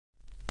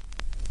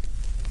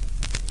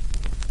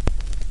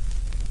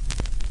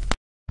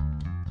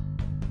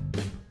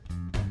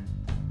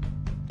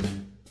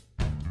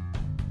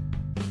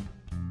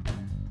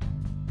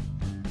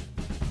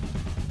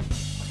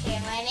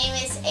My name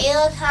is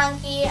Ayla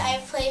Kohnke.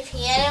 I play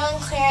piano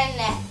and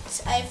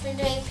clarinet. I've been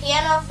doing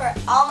piano for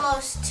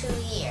almost 2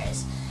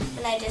 years,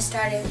 and I just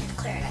started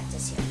clarinet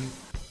this year.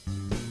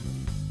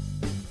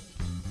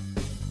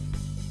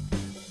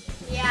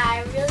 Yeah,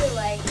 I really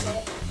liked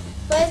it,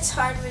 but it's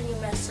hard when you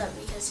mess up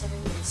because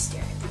everybody's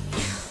staring at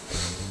me.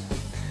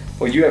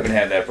 Well, you haven't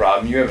had that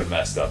problem. You haven't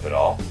messed up at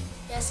all.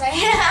 Yes, I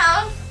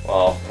have.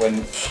 Well,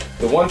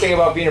 the one thing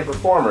about being a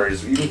performer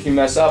is even if you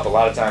mess up, a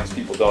lot of times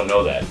people don't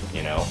know that,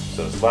 you know?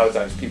 So a lot of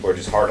times people are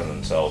just hard on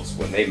themselves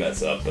when they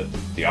mess up, but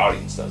the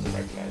audience doesn't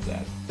recognize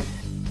that.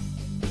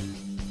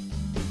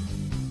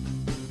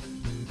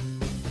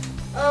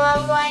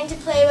 I'm going to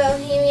play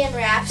Bohemian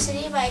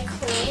Rhapsody by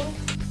Queen.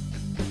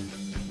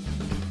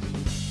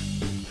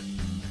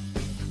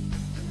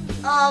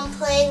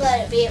 Playing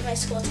Let It Be at my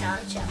school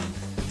talent show.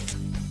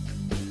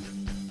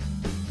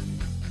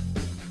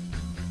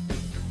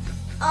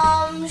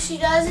 She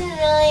doesn't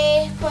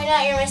really point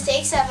out your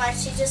mistakes that much.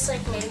 She just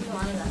like maybe you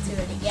want to go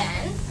through it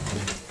again.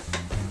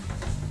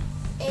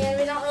 And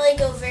we don't really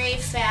go very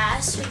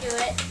fast. We do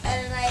it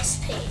at a nice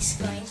pace,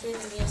 going through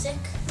the music.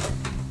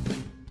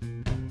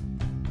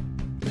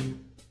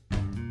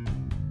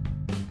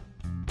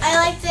 I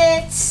like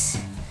that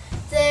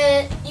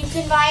you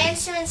can buy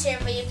instruments here,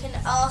 but you can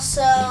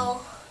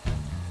also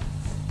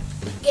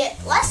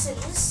get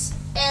lessons,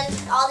 and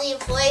all the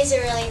employees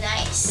are really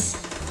nice.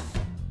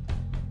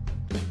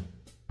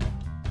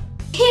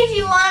 If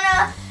you want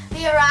to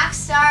be a rock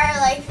star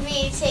like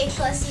me, take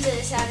lessons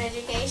at Sound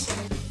Education.